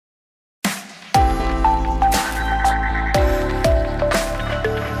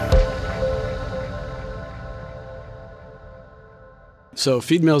So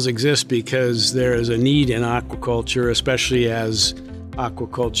feed mills exist because there is a need in aquaculture, especially as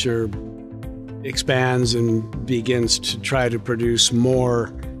aquaculture expands and begins to try to produce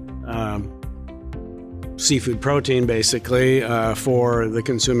more seafood protein, basically, for the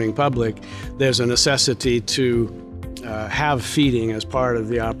consuming public. There's a necessity to have feeding as part of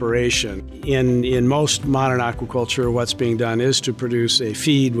the operation. In most modern aquaculture, what's being done is to produce a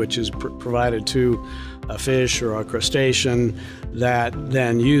feed which is provided to a fish or a crustacean that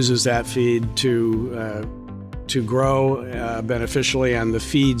then uses that feed to grow beneficially, and the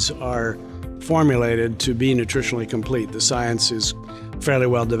feeds are formulated to be nutritionally complete. The science is fairly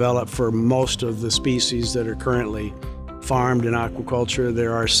well developed for most of the species that are currently farmed in aquaculture.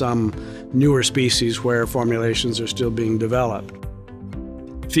 There are some newer species where formulations are still being developed.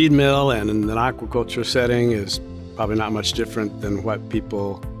 Feed mill and in an aquaculture setting is probably not much different than what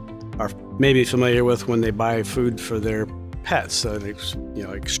people are maybe familiar with when they buy food for their pets,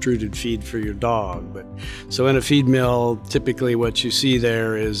 extruded feed for your dog. So in a feed mill, typically what you see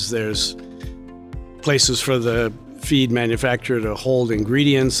there is there's places for the feed manufacturer to hold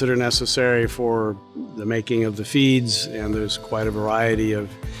ingredients that are necessary for the making of the feeds, and there's quite a variety of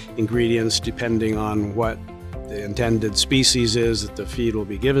ingredients depending on what the intended species is that the feed will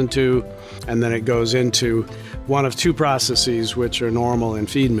be given to. And then it goes into one of two processes which are normal in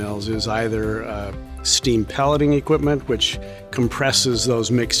feed mills, is either steam pelleting equipment, which compresses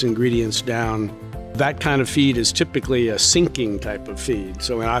those mixed ingredients down. That kind of feed is typically a sinking type of feed.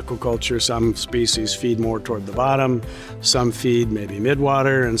 So in aquaculture, some species feed more toward the bottom, some feed maybe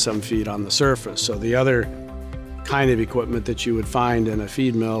midwater, and some feed on the surface. So the other kind of equipment that you would find in a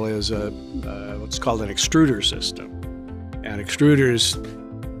feed mill is what's called an extruder system. And extruders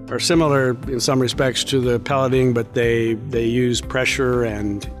are similar in some respects to the pelleting, but they use pressure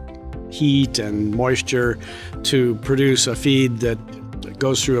and heat and moisture to produce a feed that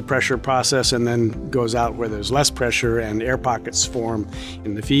goes through a pressure process and then goes out where there's less pressure, and air pockets form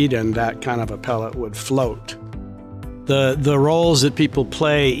in the feed, and that kind of a pellet would float. The roles that people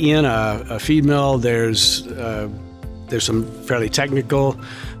play in a feed mill, there's some fairly technical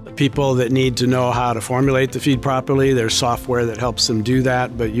people that need to know how to formulate the feed properly. There's software that helps them do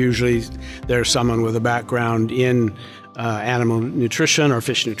that, but usually there's someone with a background in animal nutrition or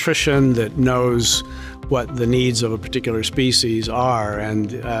fish nutrition that knows what the needs of a particular species are. And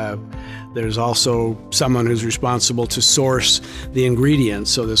there's also someone who's responsible to source the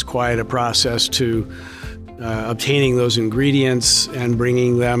ingredients. So there's quite a process to obtaining those ingredients and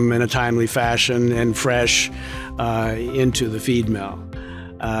bringing them in a timely fashion and fresh into the feed mill.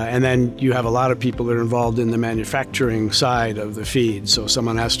 And then you have a lot of people that are involved in the manufacturing side of the feed. So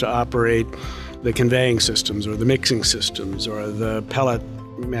someone has to operate the conveying systems or the mixing systems or the pellet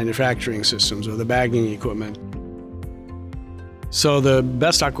manufacturing systems or the bagging equipment. So the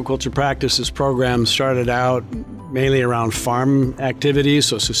best aquaculture practices program started out mainly around farm activities,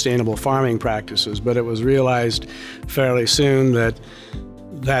 so sustainable farming practices, but it was realized fairly soon that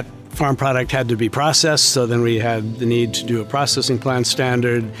that farm product had to be processed, so then we had the need to do a processing plant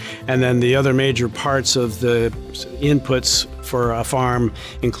standard. And then the other major parts of the inputs for a farm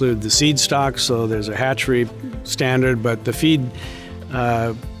include the seed stock, so there's a hatchery standard, but the feed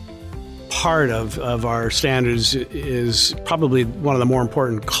part of our standards is probably one of the more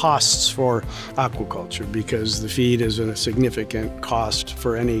important costs for aquaculture, because the feed is a significant cost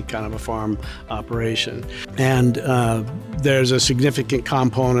for any kind of a farm operation. And there's a significant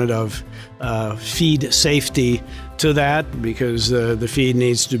component of feed safety to that, because the feed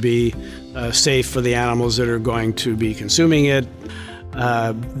needs to be safe for the animals that are going to be consuming it.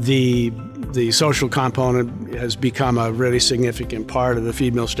 The social component has become a really significant part of the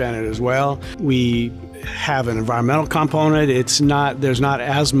feed mill standard as well. We have an environmental component. There's not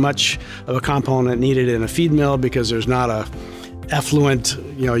as much of a component needed in a feed mill because there's not a effluent,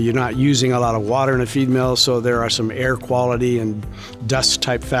 you're not using a lot of water in a feed mill, so there are some air quality and dust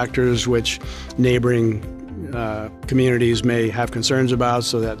type factors which neighboring communities may have concerns about,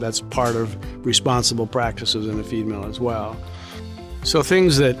 so that's part of responsible practices in a feed mill as well. So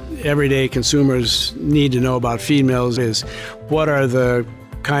things that everyday consumers need to know about feed mills is what are the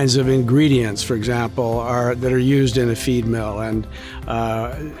kinds of ingredients, for example, that are used in a feed mill. And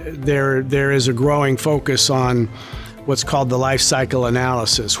there is a growing focus on what's called the life cycle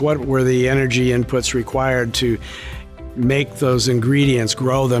analysis. What were the energy inputs required to make those ingredients,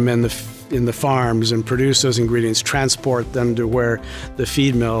 grow them in the farms and produce those ingredients, transport them to where the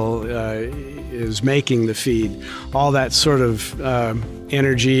feed mill is making the feed. All that sort of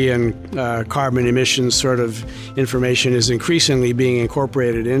energy and carbon emissions sort of information is increasingly being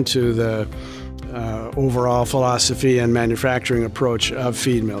incorporated into the overall philosophy and manufacturing approach of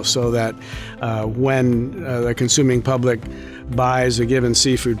feed mills, so that when the consuming public buys a given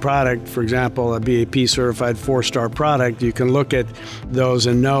seafood product, for example, a BAP certified 4-star product, you can look at those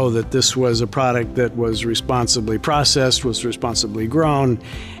and know that this was a product that was responsibly processed, was responsibly grown,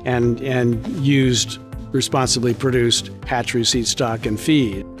 and used responsibly produced hatchery seed stock and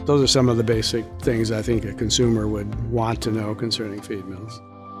feed. Those are some of the basic things I think a consumer would want to know concerning feed mills.